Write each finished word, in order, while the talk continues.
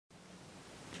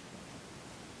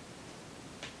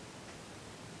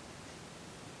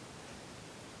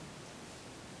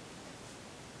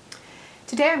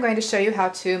Today I'm going to show you how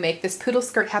to make this poodle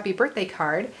skirt happy birthday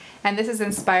card, and this is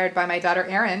inspired by my daughter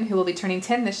Erin, who will be turning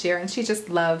 10 this year, and she just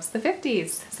loves the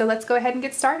 50s. So let's go ahead and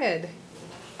get started.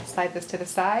 Slide this to the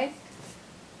side.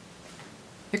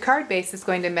 Your card base is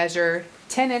going to measure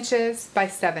 10 inches by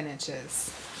 7 inches.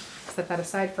 Set that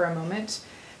aside for a moment.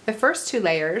 The first two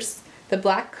layers, the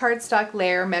black cardstock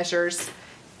layer measures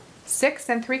 6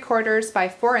 3/4 by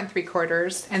 4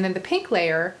 3/4, and then the pink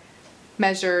layer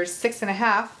measures 6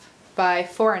 1/2 by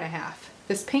 4 1/2.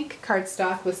 This pink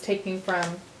cardstock was taken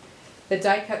from the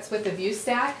Die Cuts with a View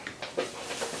stack,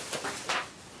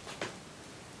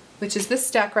 which is this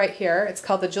stack right here. It's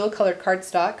called the Jewel Colored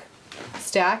Cardstock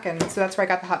stack, and so that's where I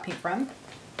got the hot pink from.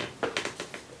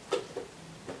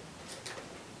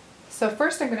 So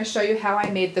first I'm going to show you how I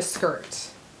made the skirt.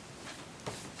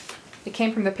 It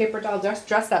came from the Paper Doll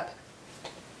Dress Up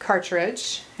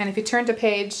cartridge, and if you turn to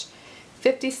page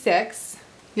 56,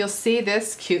 you'll see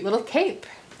this cute little cape,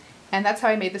 and that's how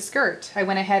I made the skirt. I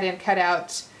went ahead and cut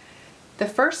out the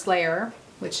first layer,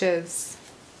 which is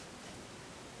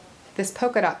this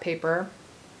polka dot paper,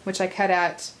 which I cut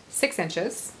at 6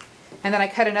 inches, and then I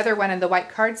cut another one in the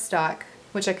white cardstock,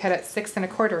 which I cut at 6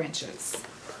 1/4 inches.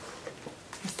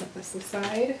 I'll set this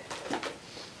aside.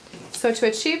 So to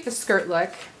achieve the skirt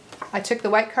look, I took the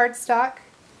white cardstock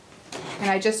and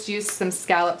I just used some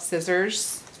scallop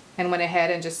scissors and went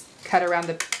ahead and just cut around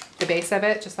the base of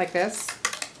it, just like this.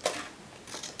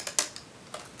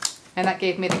 And that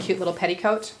gave me the cute little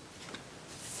petticoat.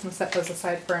 We'll set those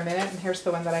aside for a minute, and here's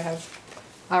the one that I have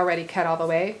already cut all the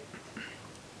way.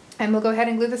 And we'll go ahead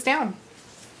and glue this down.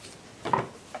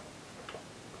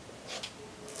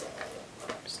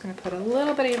 Just going to put a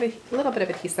little bit of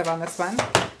adhesive on this one.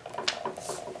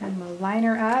 And we'll line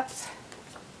her up.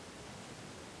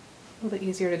 A little bit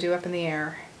easier to do up in the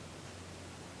air.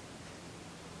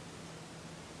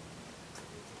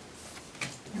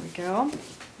 There we go.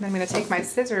 And I'm going to take my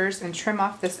scissors and trim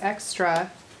off this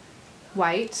extra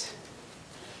white.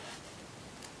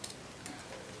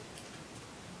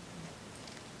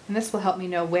 And this will help me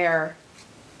know where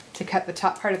to cut the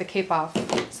top part of the cape off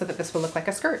so that this will look like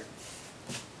a skirt.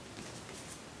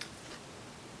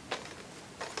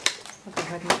 I'll go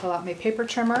ahead and pull out my paper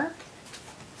trimmer.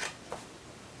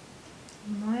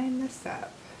 Line this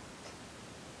up.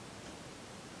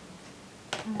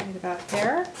 Right about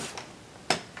there.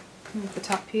 Move the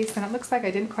top piece, and it looks like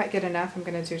I didn't quite get enough. I'm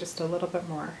going to do just a little bit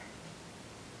more.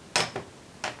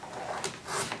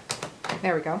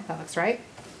 There we go. That looks right.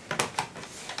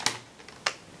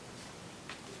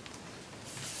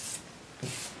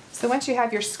 So once you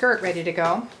have your skirt ready to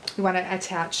go, we want to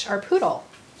attach our poodle.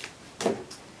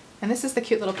 And this is the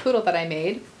cute little poodle that I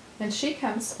made, and she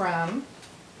comes from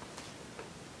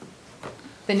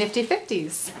the Nifty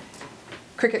 50s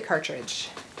Cricut cartridge.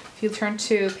 If you turn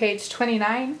to page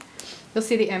 29, you'll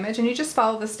see the image, and you just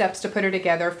follow the steps to put her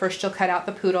together. First you'll cut out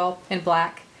the poodle in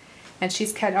black, and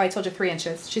she's cut, oh, I told you 3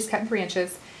 inches. She's cut in 3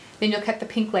 inches. Then you'll cut the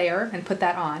pink layer and put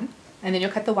that on, and then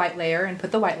you'll cut the white layer and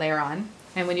put the white layer on,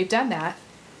 and when you've done that,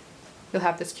 you'll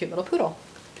have this cute little poodle.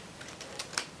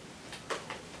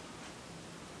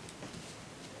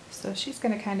 So she's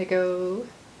going to kind of go to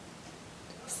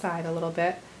the side a little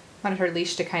bit. I wanted her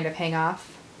leash to kind of hang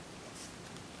off.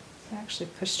 I actually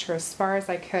pushed her as far as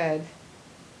I could.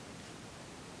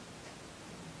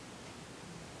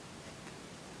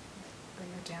 Bring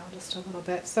her down just a little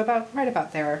bit. So right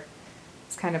about there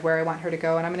is kind of where I want her to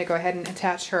go, and I'm going to go ahead and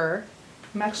attach her.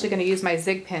 I'm actually going to use my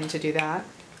zig pin to do that.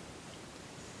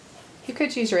 You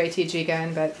could use your ATG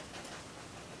gun, but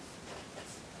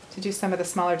to do some of the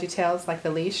smaller details like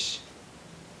the leash,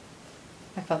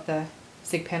 I felt the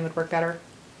zig pin would work better.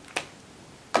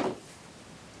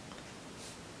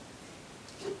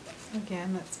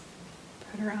 Again, let's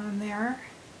put her on there.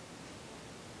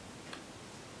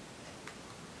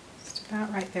 Just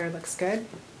about right there looks good.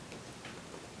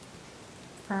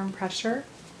 Firm pressure.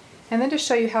 And then to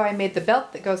show you how I made the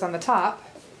belt that goes on the top,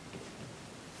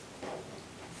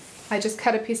 I just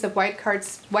cut a piece of white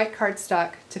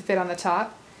cardstock to fit on the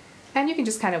top, and you can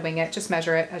just kind of wing it, just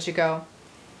measure it as you go.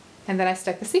 And then I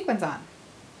stuck the sequins on.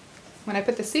 When I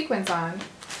put the sequins on,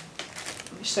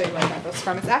 let me show you where I got those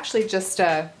from. It's actually just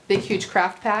a big, huge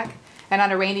craft pack, and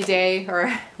on a rainy day, or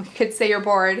you could say you're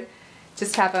bored,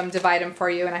 just have them divide them for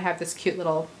you, and I have this cute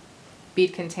little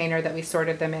bead container that we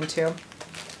sorted them into.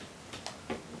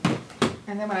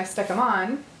 And then when I stuck them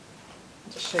on,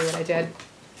 I'll just show you what I did.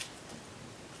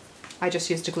 I just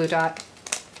used a glue dot.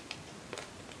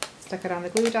 Stuck it on the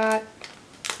glue dot,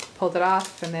 pulled it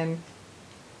off, and then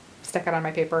stuck it on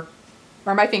my paper,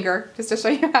 or my finger, just to show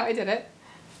you how I did it.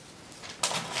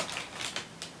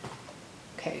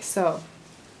 Okay, so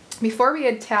Before we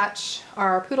attach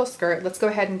our poodle skirt, let's go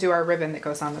ahead and do our ribbon that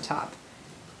goes on the top.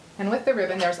 And with the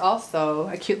ribbon, there's also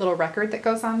a cute little record that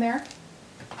goes on there.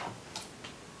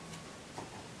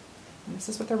 And this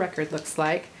is what the record looks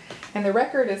like. And the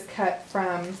record is cut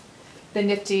from the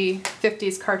nifty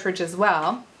 50s cartridge as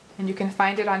well. And you can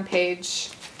find it on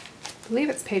page, I believe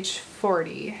it's page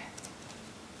 40.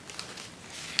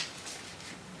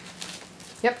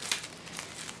 Yep.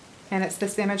 And it's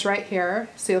this image right here.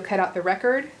 So you'll cut out the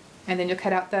record, and then you'll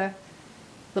cut out the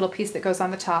little piece that goes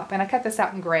on the top. And I cut this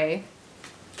out in gray.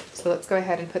 So let's go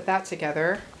ahead and put that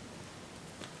together.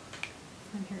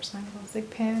 And here's my little zig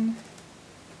pin.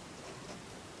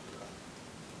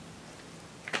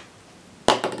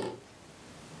 Go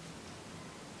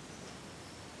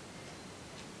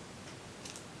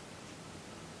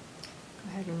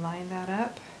ahead and line that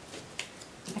up.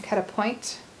 I cut a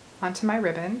point onto my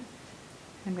ribbon.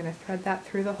 I'm going to thread that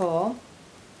through the hole.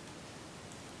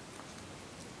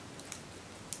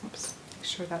 Oops, make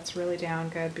sure that's really down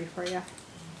good before you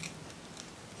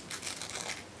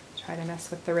try to mess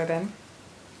with the ribbon.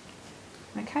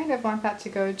 I kind of want that to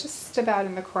go just about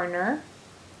in the corner.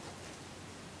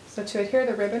 So to adhere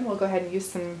the ribbon, we'll go ahead and use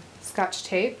some Scotch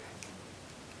tape.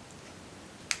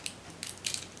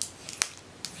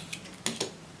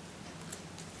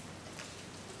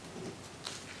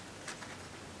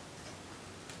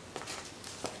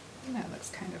 And that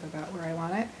looks kind of about where I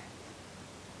want it.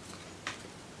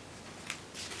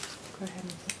 Go ahead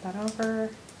and flip that over,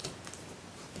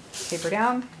 taper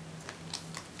down,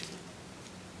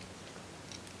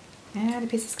 and a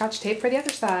piece of Scotch tape for the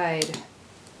other side.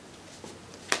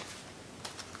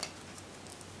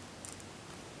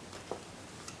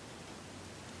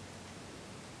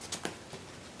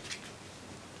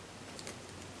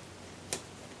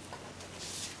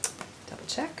 Double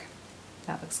check,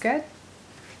 that looks good.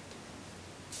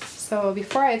 So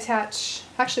before I attach,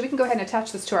 actually we can go ahead and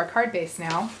attach this to our card base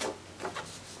now,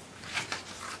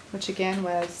 which again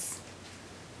was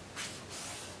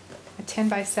a 10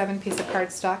 by 7 piece of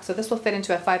cardstock. So this will fit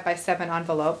into a 5 by 7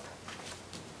 envelope.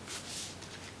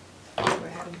 Go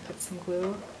ahead and put some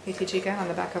glue, ATG gun, on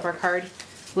the back of our card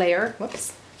layer.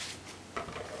 Whoops.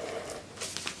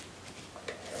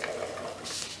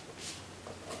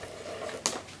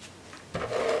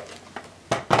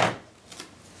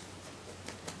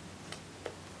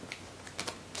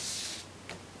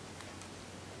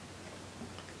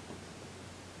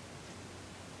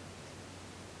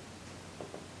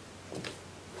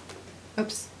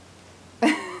 Oops.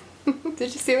 Did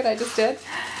you see what I just did?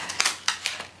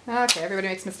 Okay, everybody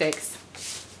makes mistakes.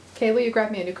 Kayla, you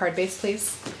grab me a new card base,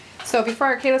 please. So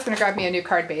Kayla's going to grab me a new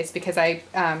card base because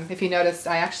if you noticed,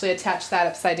 I actually attached that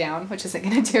upside down, which isn't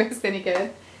going to do us any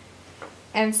good.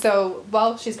 And so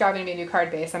while she's grabbing me a new card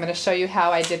base, I'm going to show you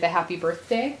how I did the happy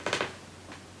birthday.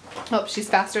 Oh, she's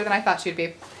faster than I thought she'd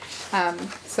be.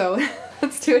 So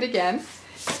let's do it again.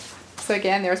 So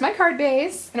again, there's my card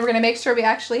base, and we're going to make sure we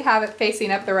actually have it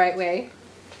facing up the right way.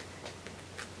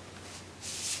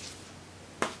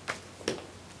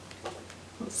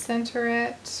 We'll center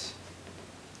it.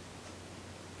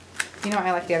 You know,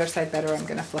 I like the other side better. I'm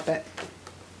going to flip it.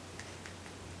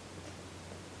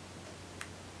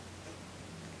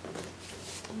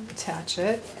 Attach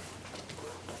it.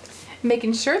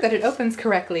 Making sure that it opens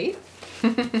correctly.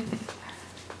 And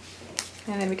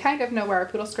then we kind of know where our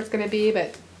poodle skirt's going to be,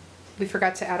 but we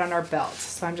forgot to add on our belt.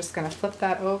 So I'm just going to flip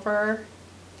that over,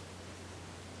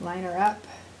 line her up,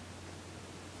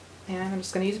 and I'm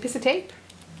just going to use a piece of tape.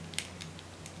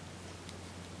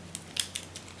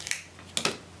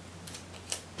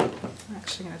 I'm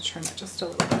actually going to trim it just a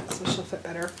little bit so she'll fit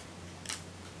better.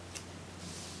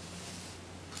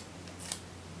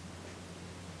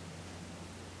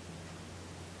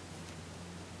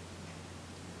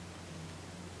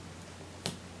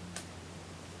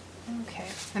 Okay,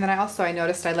 and then I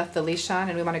noticed I left the leash on,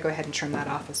 and we want to go ahead and trim that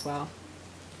off as well.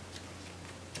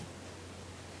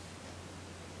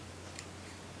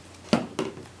 There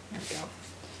we go.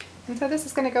 And so this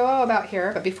is going to go about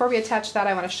here, but before we attach that,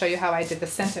 I want to show you how I did the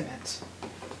sentiment.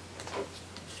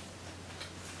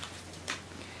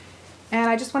 And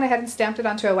I just went ahead and stamped it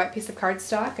onto a white piece of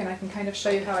cardstock, and I can kind of show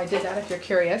you how I did that if you're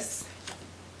curious.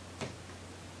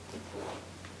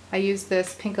 I used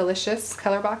this Pinkalicious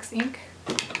color box ink.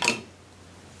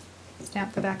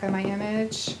 Stamp the back of my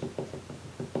image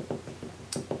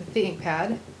with the ink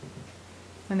pad.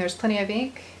 When there's plenty of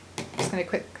ink, I'm just going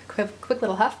to quick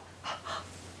little huff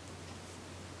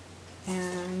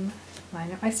and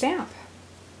line up my stamp.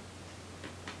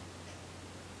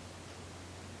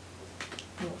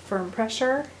 A little firm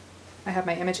pressure. I have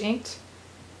my image inked.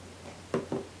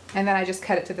 and then I just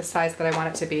cut it to the size that I want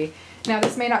it to be. Now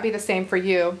this may not be the same for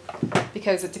you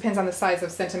because it depends on the size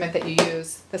of sentiment that you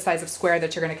use, the size of square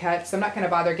that you're going to cut. So I'm not going to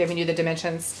bother giving you the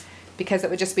dimensions because it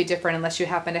would just be different unless you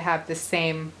happen to have the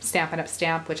same Stampin' Up!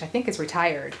 Stamp, which I think is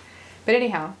retired. But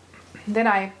anyhow, then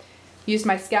I used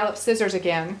my scallop scissors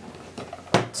again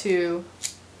to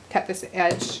cut this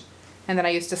edge, and then I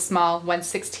used a small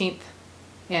 1/16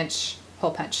 inch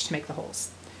hole punch to make the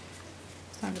holes.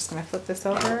 So I'm just going to flip this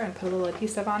over and put a little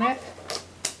adhesive on it.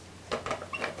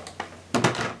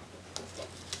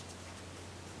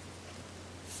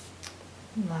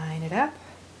 Line it up.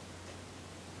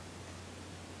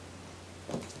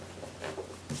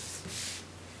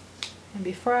 And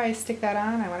before I stick that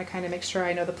on, I want to kind of make sure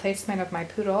I know the placement of my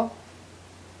poodle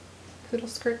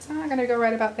skirts. I'm going to go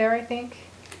right about there, I think.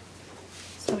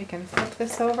 So we can flip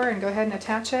this over and go ahead and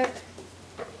attach it.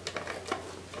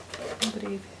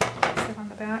 Somebody sit on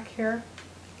the back here.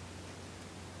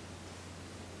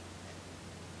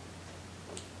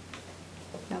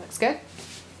 That looks good.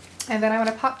 And then I want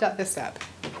to pop dot this up.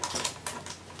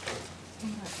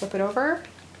 Flip it over.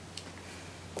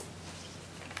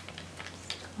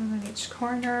 One on each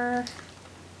corner,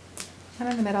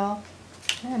 one in the middle,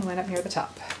 and one up near the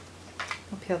top.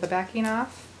 We'll peel the backing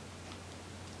off.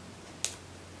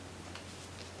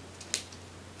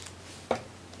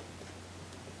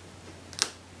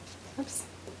 Oops.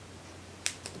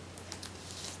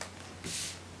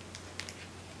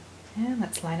 And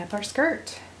let's line up our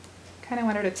skirt. Kind of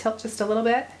want her to tilt just a little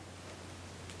bit.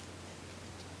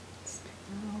 Let's pick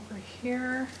her over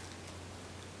here.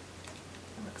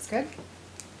 That looks good.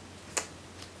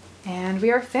 And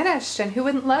we are finished. And who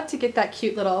wouldn't love to get that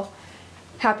cute little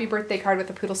happy birthday card with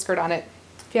a poodle skirt on it?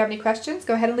 If you have any questions,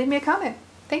 go ahead and leave me a comment.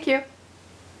 Thank you.